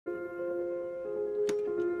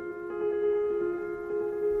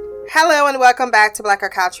Hello and welcome back to Black Girl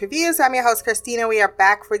Couch Reviews. I'm your host, Christina. We are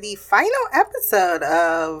back for the final episode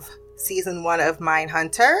of Season 1 of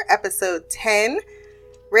Mindhunter, Episode 10.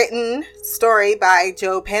 Written story by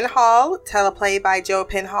Joe Penhall, teleplay by Joe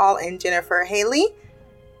Penhall and Jennifer Haley.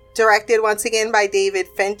 Directed once again by David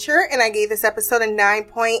Fincher, and I gave this episode a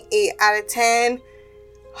 9.8 out of 10.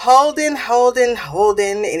 Holden.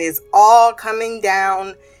 It is all coming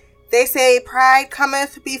down. They say pride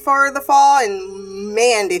cometh before the fall, and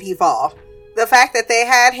man, did he fall. The fact that they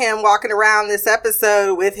had him walking around this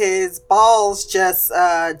episode with his balls just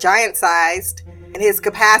giant-sized and his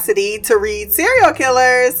capacity to read serial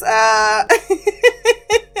killers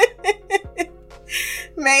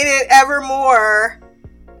made it ever more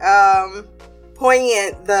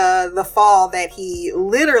poignant, the fall that he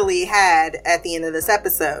literally had at the end of this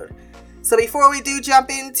episode. So before we do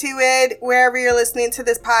jump into it, wherever you're listening to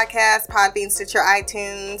this podcast, Podbean, Stitcher,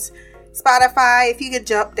 iTunes, Spotify, if you could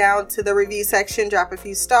jump down to the review section, drop a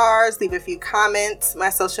few stars, leave a few comments.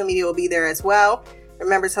 My social media will be there as well.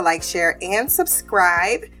 Remember to like, share, and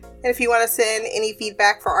subscribe. And if you want to send any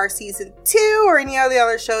feedback for our season 2 or any of the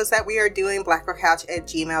other shows that we are doing,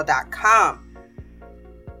 blackgirlcouch@gmail.com.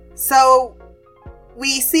 So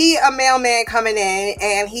we see a mailman coming in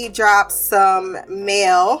and he drops some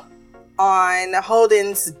mail on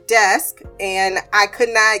Holden's desk, and I could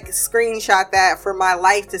not screenshot that for my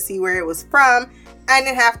life to see where it was from. I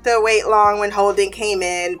didn't have to wait long when Holden came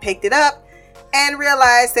in, picked it up, and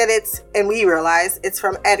realized that we realized it's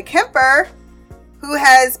from Ed Kemper, who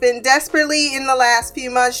has been desperately in the last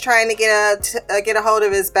few months trying to get a hold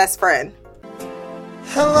of his best friend.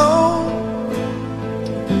 Hello,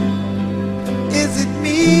 is it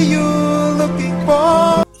me you're looking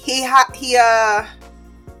for? He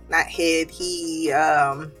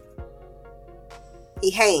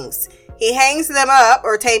hangs them up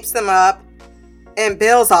or tapes them up in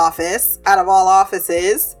Bill's office, out of all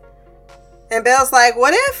offices. And Bill's like,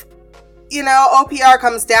 what if, OPR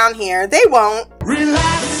comes down here? They won't.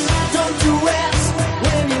 Relax, don't do it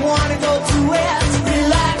when you want to go to it.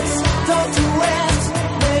 Relax, don't do it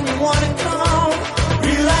when you want to come.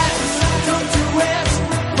 Relax, don't do it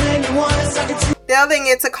when you want to suck it to. Delving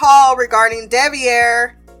gets a call regarding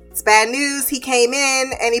Devier. It's bad news. He came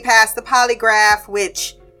in and he passed the polygraph,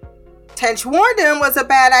 which Tench warned him was a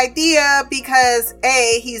bad idea because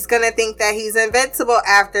A, he's going to think that he's invincible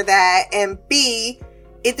after that, and B,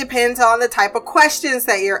 it depends on the type of questions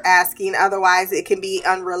that you're asking. Otherwise, it can be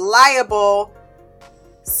unreliable.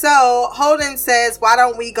 So Holden says, why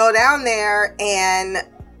don't we go down there and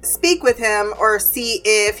speak with him or see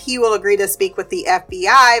if he will agree to speak with the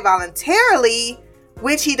FBI voluntarily,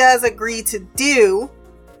 which he does agree to do.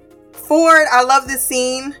 Ford, I love this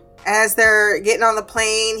scene as they're getting on the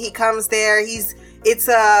plane. He comes there. It's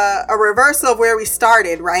a reversal of where we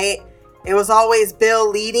started, right? It was always Bill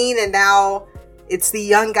leading, and now it's the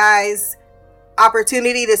young guy's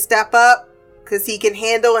opportunity to step up because he can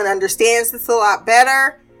handle and understands this a lot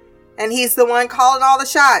better. And he's the one calling all the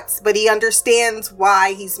shots, but he understands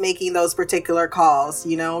why he's making those particular calls.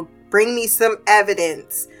 Bring me some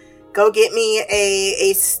evidence. Go get me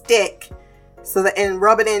a stick and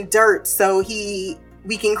rub it in dirt so we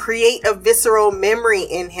can create a visceral memory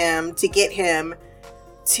in him to get him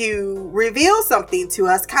to reveal something to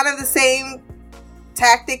us. Kind of the same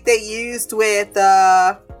tactic they used with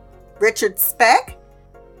Richard Speck,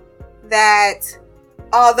 that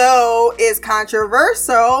although is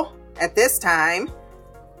controversial at this time,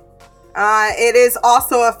 it is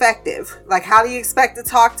also effective. Like, how do you expect to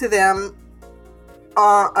talk to them,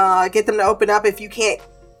 get them to open up if you can't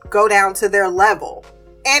go down to their level?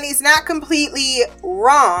 And he's not completely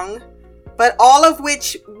wrong, but all of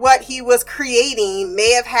what he was creating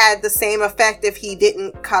may have had the same effect if he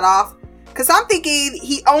didn't cut off. Because I'm thinking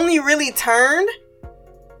he only really turned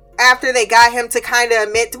after they got him to kind of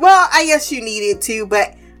admit, well, I guess you needed to,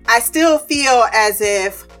 but I still feel as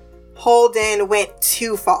if Holden went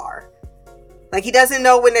too far. Like, he doesn't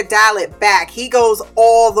know when to dial it back. He goes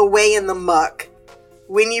all the way in the muck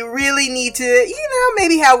when you really need to,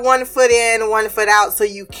 maybe have 1 foot in, 1 foot out, so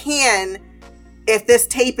you can, if this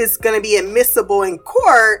tape is going to be admissible in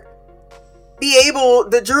court,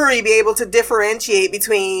 the jury be able to differentiate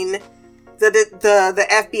between the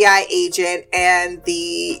FBI agent and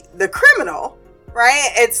the criminal,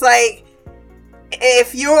 right? It's like,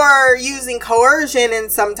 if you're using coercion in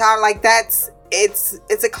some time, like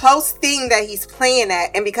it's a close thing that he's playing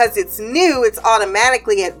at, and because it's new, it's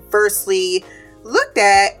automatically adversely looked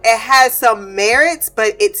at. It has some merits,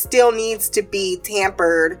 but it still needs to be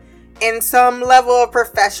tampered in some level of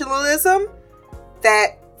professionalism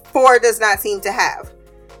that Ford does not seem to have.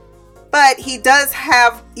 But he's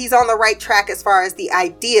on the right track as far as the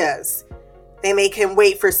ideas. They make him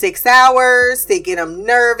wait for 6 hours. They get him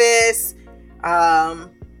nervous.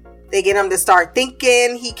 They get him to start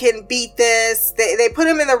thinking he can beat this. They put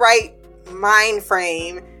him in the right mind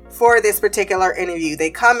frame for this particular interview. They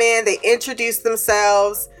come in, they introduce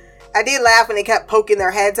themselves. I did laugh when they kept poking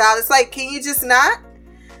their heads out. It's like, can you just not?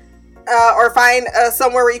 Or find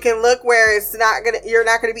somewhere where you can look where you're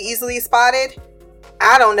not gonna be easily spotted.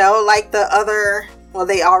 I don't know, like the other. Well,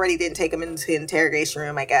 they already didn't take him into the interrogation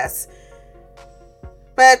room, I guess.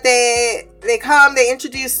 But they come, they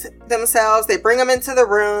introduce themselves, they bring him into the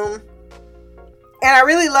room. And I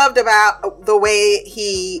really loved about the way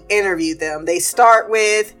he interviewed them. They start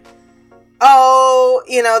with,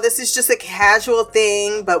 this is just a casual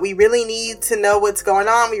thing, but we really need to know what's going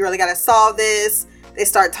on. We really got to solve this. They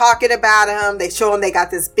start talking about him. They show him they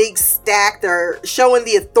got this big stack. They're showing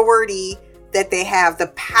the authority that they have, the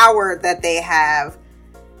power that they have,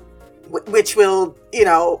 which will,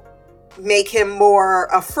 make him more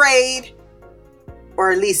afraid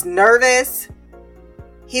or at least nervous.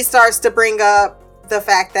 He starts to bring up the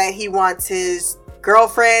fact that he wants his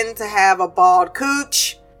girlfriend to have a bald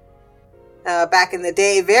cooch. Back in the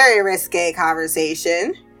day, very risque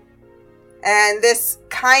conversation. And this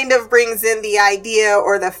kind of brings in the idea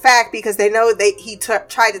or the fact, because they know that he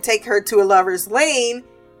tried to take her to a lover's lane.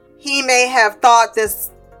 He may have thought this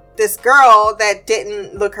girl that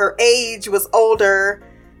didn't look her age was older.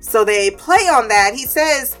 So they play on that. He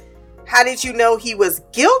says, how did you know he was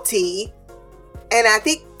guilty? And I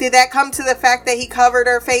think, did that come to the fact that he covered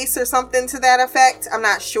her face or something to that effect? I'm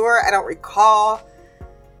not sure. I don't recall.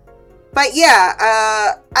 But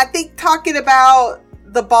yeah, I think talking about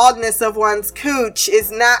the baldness of one's cooch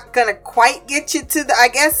is not going to quite get you to I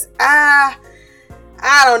guess, I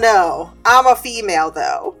don't know. I'm a female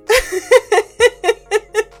though.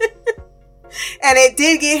 And it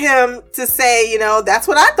did get him to say, that's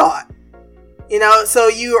what I thought. So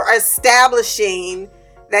you are establishing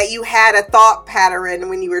that you had a thought pattern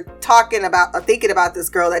when you were talking about or thinking about this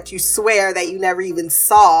girl that you swear that you never even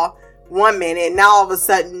saw 1 minute. Now all of a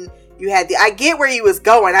sudden you had I get where he was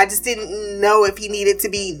going. I just didn't know if he needed to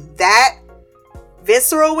be that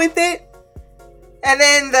visceral with it. And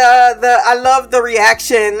then I love the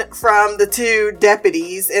reaction from the 2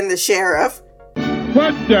 deputies and the sheriff.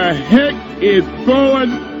 What the heck is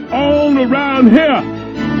going on around here?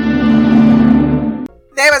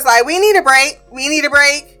 They was like, we need a break.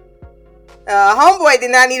 Homeboy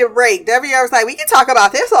did not need a break. Devier was like, we can talk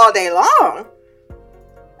about this all day long.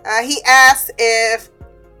 He asked if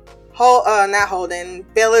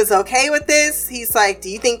Bill is okay with this. He's like, do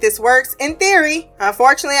you think this works? In theory.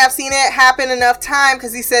 Unfortunately, I've seen it happen enough time,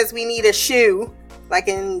 because he says we need a shoe, like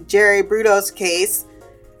in Jerry Bruto's case,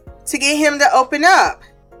 to get him to open up.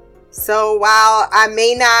 So while I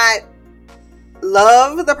may not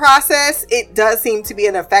love the process, it does seem to be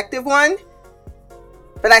an effective one,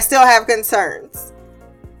 but I still have concerns.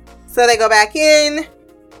 So they go back in.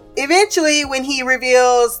 Eventually, when he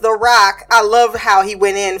reveals the rock, I love how he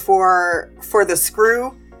went in for the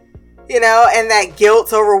screw, and that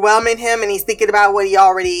guilt's overwhelming him, and he's thinking about what he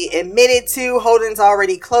already admitted to. Holden's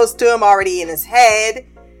already close to him, already in his head.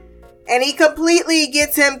 And he completely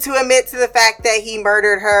gets him to admit to the fact that he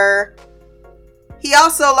murdered her. He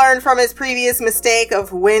also learned from his previous mistake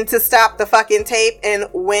of when to stop the fucking tape and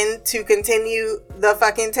when to continue the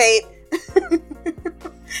fucking tape.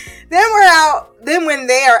 Then when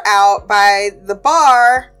they are out in the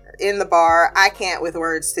bar, I can't with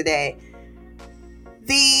words today.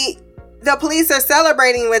 The police are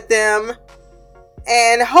celebrating with them,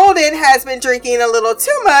 and Holden has been drinking a little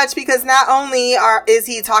too much, because not only is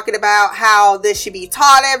he talking about how this should be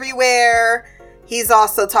taught everywhere, he's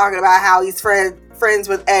also talking about how he's friends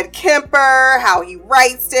with Ed Kemper, how he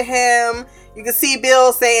writes to him. You can see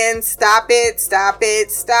Bill saying, stop it,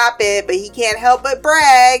 but he can't help but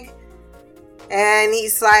brag. And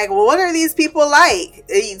he's like, well, what are these people like?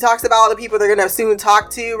 He talks about all the people they're going to soon talk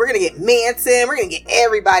to. We're going to get Manson. We're going to get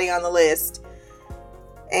everybody on the list.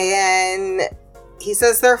 And he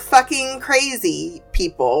says they're fucking crazy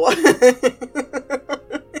people. And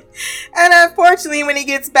unfortunately, when he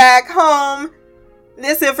gets back home,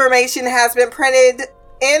 this information has been printed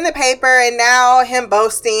in the paper, and now him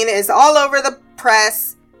boasting is all over the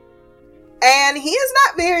press. And he is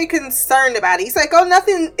not very concerned about it. He's like, oh,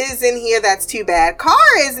 nothing is in here that's too bad.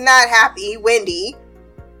 Cara is not happy, Wendy.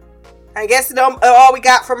 I guess all we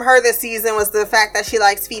got from her this season was the fact that she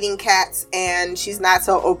likes feeding cats, and she's not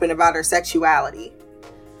so open about her sexuality.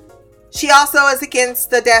 She also is against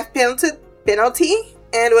the death penalty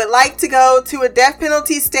and would like to go to a death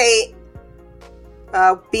penalty state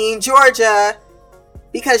being Georgia,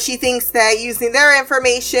 because she thinks that using their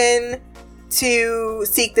information to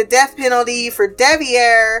seek the death penalty for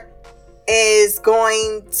Devier is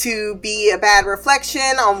going to be a bad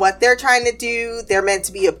reflection on what they're trying to do. They're meant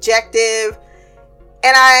to be objective.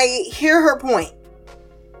 And I hear her point.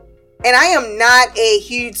 And I am not a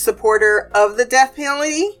huge supporter of the death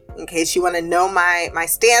penalty, in case you want to know my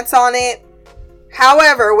stance on it.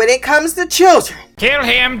 However, when it comes to children... Kill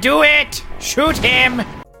him, do it! Shoot him!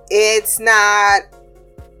 It's not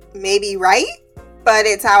maybe right, but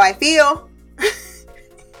it's how I feel.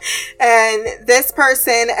 And this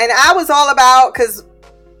person, and I was all about, because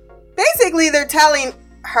basically they're telling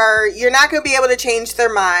her, you're not going to be able to change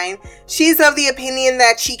their mind. She's of the opinion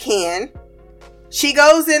that she can. She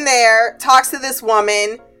goes in there, talks to this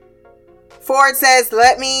woman. Ford says,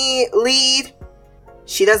 let me lead.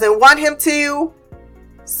 She doesn't want him to.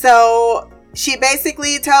 So she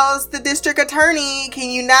basically tells the district attorney, can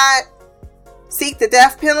you not seek the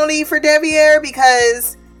death penalty for Devier?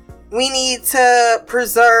 Because we need to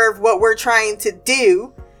preserve what we're trying to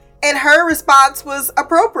do. And her response was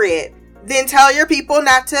appropriate. Then tell your people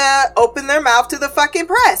not to open their mouth to the fucking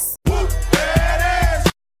press.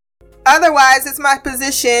 Otherwise, it's my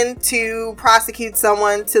position to prosecute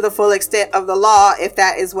someone to the full extent of the law if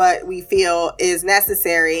that is what we feel is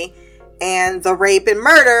necessary. And the rape and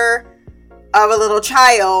murder of a little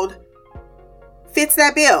child fits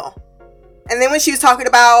that bill. And then when she was talking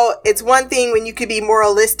about, it's one thing when you could be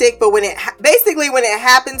moralistic, but when it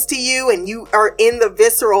happens to you and you are in the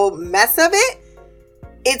visceral mess of it,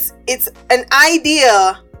 it's an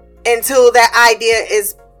idea until that idea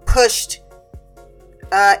is pushed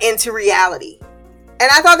into reality.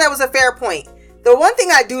 And I thought that was a fair point. The one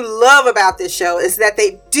thing I do love about this show is that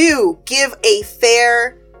they do give a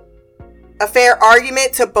fair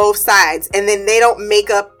argument to both sides, and then they don't make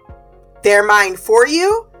up their mind for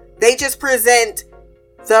you. They just present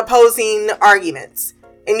the opposing arguments.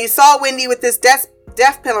 And you saw Wendy with this death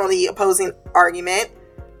penalty opposing argument,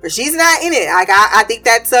 but she's not in it. I think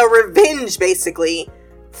that's a revenge, basically,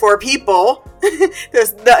 for people.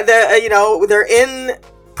 They're in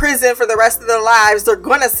prison for the rest of their lives. They're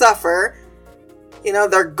going to suffer.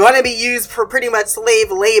 They're going to be used for pretty much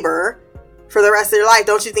slave labor for the rest of their life.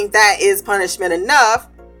 Don't you think that is punishment enough?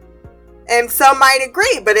 And some might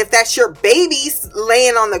agree, but if that's your baby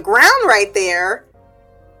laying on the ground right there,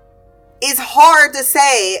 it's hard to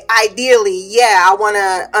say, ideally, yeah, I want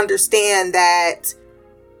to understand that,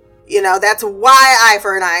 that's why eye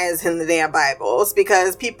for an eye is in the damn Bibles,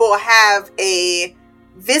 because people have a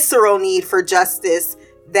visceral need for justice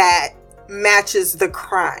that matches the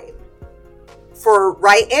crime for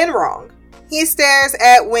right and wrong. He stares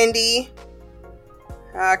at Wendy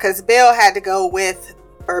because Bill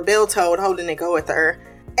told Holden to go with her.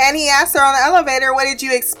 And he asked her on the elevator, what did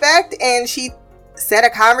you expect? And she said a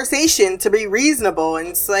conversation to be reasonable. And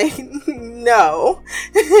it's like, no.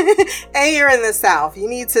 And you're in the South. You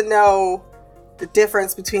need to know the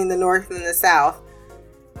difference between the North and the South.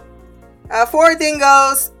 Ford then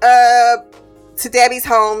goes to Debbie's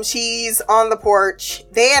home. She's on the porch.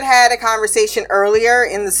 They had a conversation earlier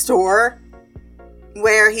in the store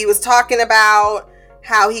where he was talking about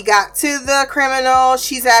how he got to the criminal.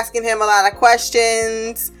 She's asking him a lot of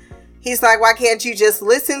questions. He's like, why can't you just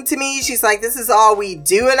listen to me? She's like, this is all we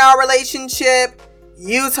do in our relationship.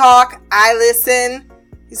 You talk, I listen.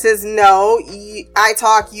 He says, no, I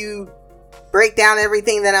talk, you break down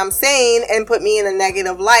everything that I'm saying and put me in a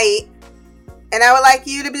negative light. And I would like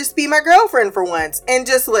you to just be my girlfriend for once and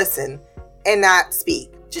just listen and not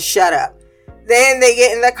speak. Just shut up. Then they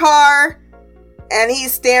get in the car. And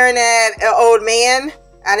he's staring at an old man.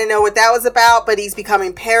 I didn't know what that was about, but he's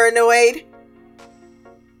becoming paranoid.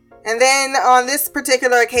 And then on this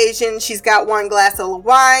particular occasion, she's got one glass of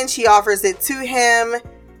wine. She offers it to him.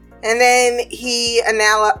 And then he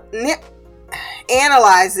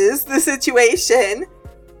analyzes the situation,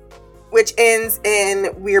 which ends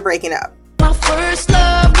in we're breaking up. My first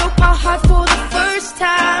love broke my heart for the first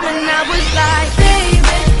time. And I was like, baby,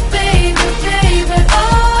 baby, baby,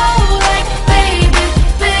 oh.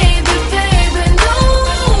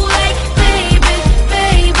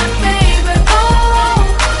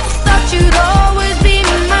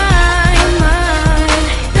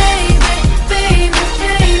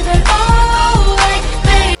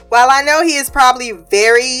 While I know he is probably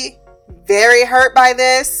very, very hurt by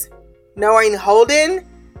this, knowing Holden,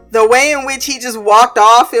 the way in which he just walked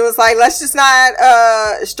off, it was like, let's just not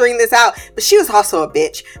string this out. But she was also a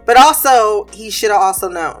bitch. But also, he should have also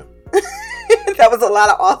known. That was a lot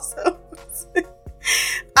of alsos.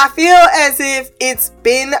 I feel as if it's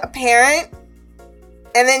been apparent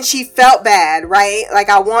And then she felt bad, right? Like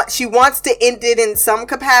she wants to end it in some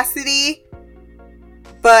capacity,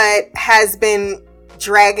 but has been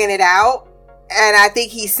dragging it out. And I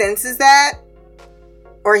think he senses that,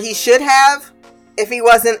 or he should have, if he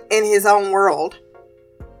wasn't in his own world.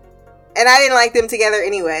 And I didn't like them together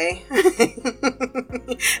anyway.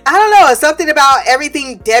 I don't know. Something about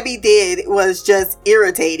everything Debbie did was just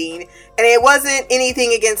irritating. And it wasn't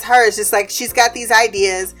anything against her. It's just like, she's got these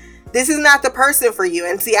ideas. This is not the person for you.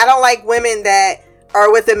 And see, I don't like women that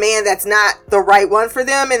are with a man that's not the right one for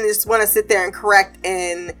them and just want to sit there and correct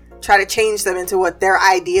and try to change them into what their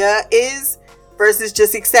idea is versus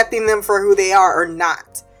just accepting them for who they are or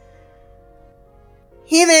not.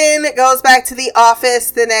 He then goes back to the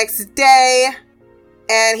office the next day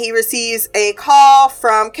and he receives a call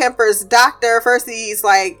from Kemper's doctor. First, he's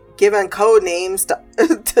like given code names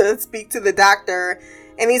to speak to the doctor.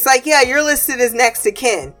 And he's like, yeah, you're listed as next to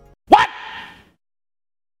kin. What?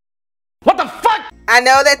 What the fuck? I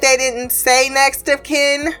know that they didn't say next of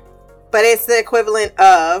kin, but it's the equivalent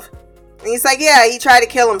of. And he's like, yeah, he tried to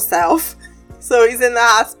kill himself. So he's in the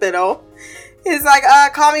hospital. He's like,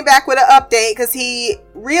 call me back with an update, because he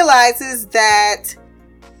realizes that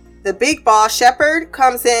the big boss, Shepard,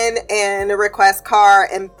 comes in and requests Carr,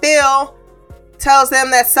 and Bill tells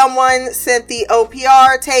them that someone sent the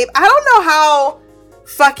OPR tape. I don't know how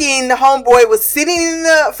fucking the homeboy was sitting in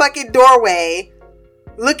the fucking doorway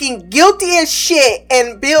looking guilty as shit,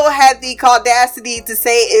 and Bill had the audacity to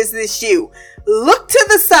say, is this you? Look to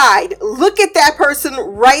the side. Look at that person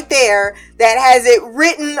right there that has it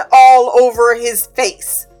written all over his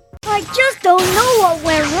face. I just don't know what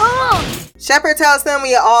went wrong. Shepard tells them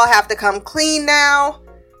we all have to come clean now.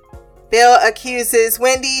 Bill accuses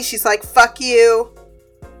Wendy. She's like, fuck you.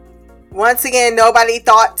 Once again, nobody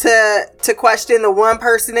thought to question the one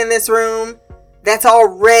person in this room that's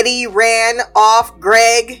already ran off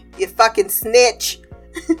Greg, you fucking snitch.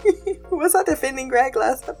 Was I defending Greg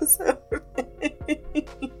last episode?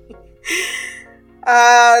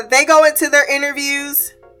 They go into their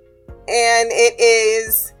interviews, and it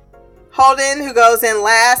is Holden who goes in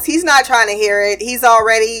last. He's not trying to hear it. He's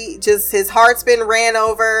already just, his heart's been ran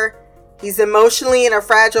over. He's emotionally in a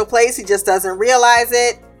fragile place. He just doesn't realize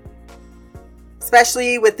it.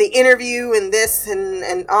 Especially with the interview and this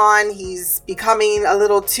and on, he's becoming a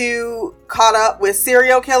little too caught up with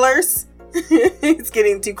serial killers. He's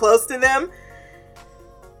getting too close to them.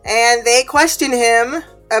 And they question him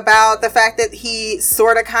about the fact that he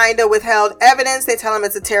sort of kind of withheld evidence. They tell him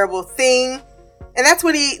it's a terrible thing. And that's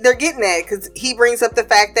what they're getting at, because he brings up the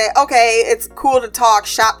fact that, okay, it's cool to talk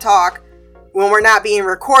shop talk when we're not being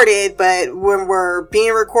recorded, but when we're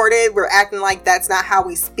being recorded, we're acting like that's not how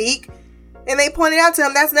we speak. And they pointed out to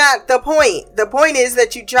him, that's not the point. The point is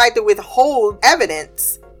that you tried to withhold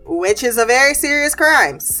evidence, which is a very serious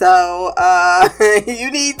crime. So,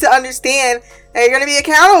 you need to understand that you're going to be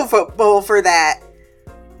accountable for that.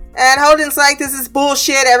 And Holden's like, this is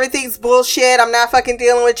bullshit. Everything's bullshit. I'm not fucking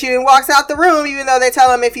dealing with you. And walks out the room, even though they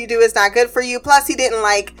tell him if you do, it's not good for you. Plus, he didn't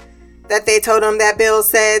like that they told him that Bill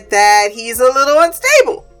said that he's a little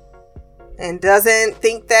unstable. And doesn't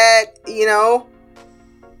think that, he's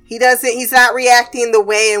not reacting the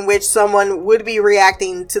way in which someone would be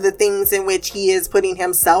reacting to the things in which he is putting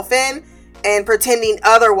himself in and pretending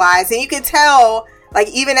otherwise. And you can tell, like,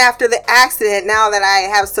 even after the accident, now that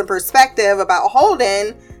I have some perspective about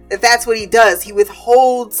Holden, that's what he does. He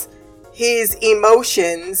withholds his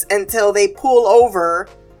emotions until they pull over.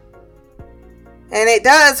 And it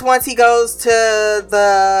does once he goes to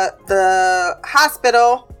the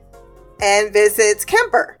hospital and visits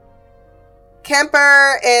Kemper.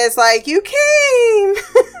 Kemper is like, you came.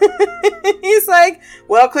 He's like,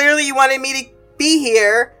 well, clearly you wanted me to be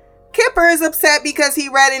here. Kemper is upset because he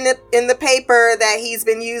read in the paper that he's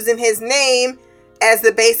been using his name as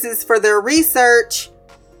the basis for their research,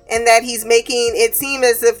 and that he's making it seem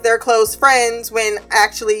as if they're close friends when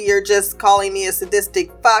actually you're just calling me a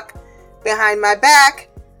sadistic fuck behind my back.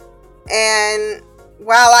 And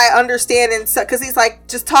while I understand, because he's like,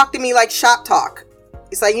 just talk to me like shop talk.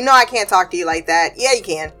 He's like, I can't talk to you like that. Yeah, you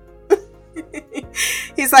can.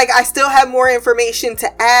 He's like, I still have more information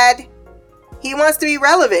to add. He wants to be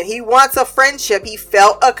relevant. He wants a friendship. He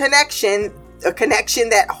felt a connection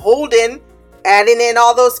that Holden, adding in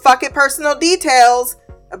all those fucking personal details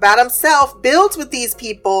about himself, builds with these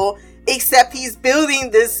people, except he's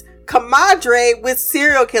building this camaraderie with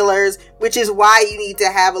serial killers, which is why you need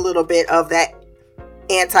to have a little bit of that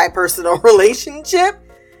anti-personal relationship.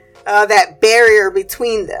 That barrier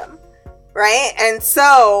between them, right? And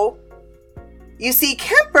so you see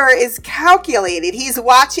Kemper is calculated. He's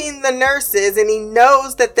watching the nurses and he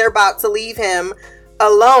knows that they're about to leave him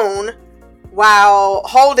alone while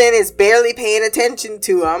Holden is barely paying attention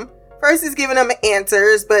to him. First he's giving him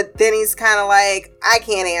answers, but then he's kind of like, I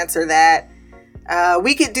can't answer that.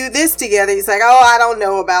 We could do this together. He's like, oh, I don't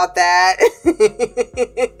know about that.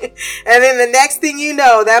 And then the next thing you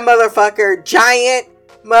know, that motherfucker, giant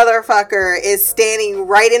motherfucker, is standing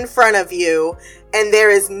right in front of you, and there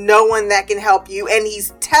is no one that can help you. And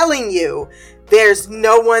he's telling you, there's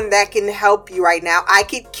no one that can help you right now. I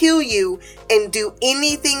could kill you and do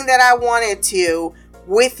anything that I wanted to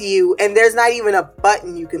with you, and there's not even a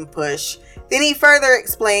button you can push. Then he further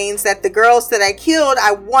explains that the girls that I killed,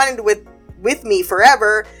 I wanted with me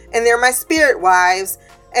forever, and they're my spirit wives.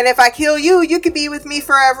 And if I kill you, you could be with me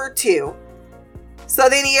forever too. So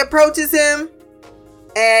then he approaches him,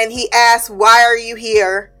 and he asks, why are you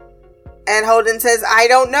here? And Holden says, I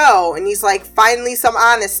don't know. And he's like, finally some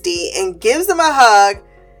honesty, and gives him a hug.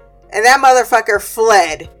 And that motherfucker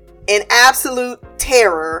fled in absolute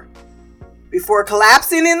terror before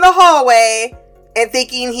collapsing in the hallway and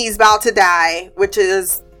thinking he's about to die, which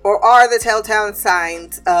is, or are, the telltale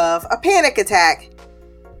signs of a panic attack.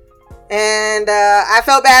 And I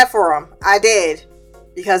felt bad for him. I did.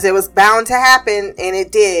 Because it was bound to happen, and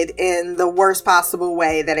it did in the worst possible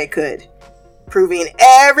way that it could. Proving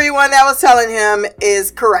everyone that was telling him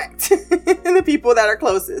is correct. And the people that are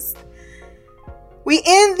closest. We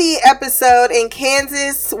end the episode in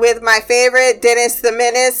Kansas with my favorite, Dennis the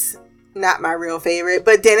Menace. Not my real favorite,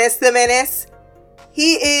 but Dennis the Menace.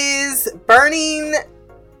 He is burning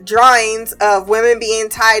drawings of women being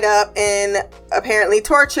tied up and apparently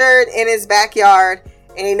tortured in his backyard.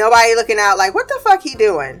 And ain't nobody looking out like, what the fuck he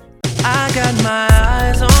doing? I got my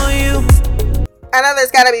eyes on you. I know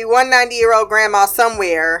there's got to be one 90-year-old grandma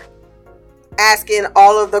somewhere asking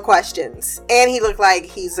all of the questions. And he looked like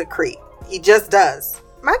he's a creep. He just does.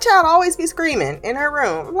 My child always be screaming in her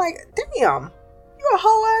room. I'm like, damn, you a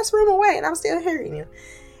whole ass room away and I'm still hearing you.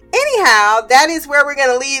 Anyhow, that is where we're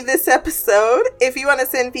going to leave this episode. If you want to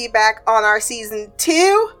send feedback on our season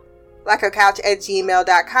 2,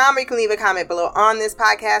 blackgirlcouch@gmail.com, or you can leave a comment below on this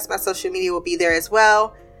podcast. My social media will be there as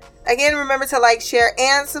well. Again, remember to like, share,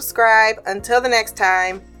 and subscribe. Until the next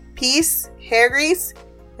time, peace, hair grease,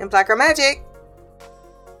 and black girl magic.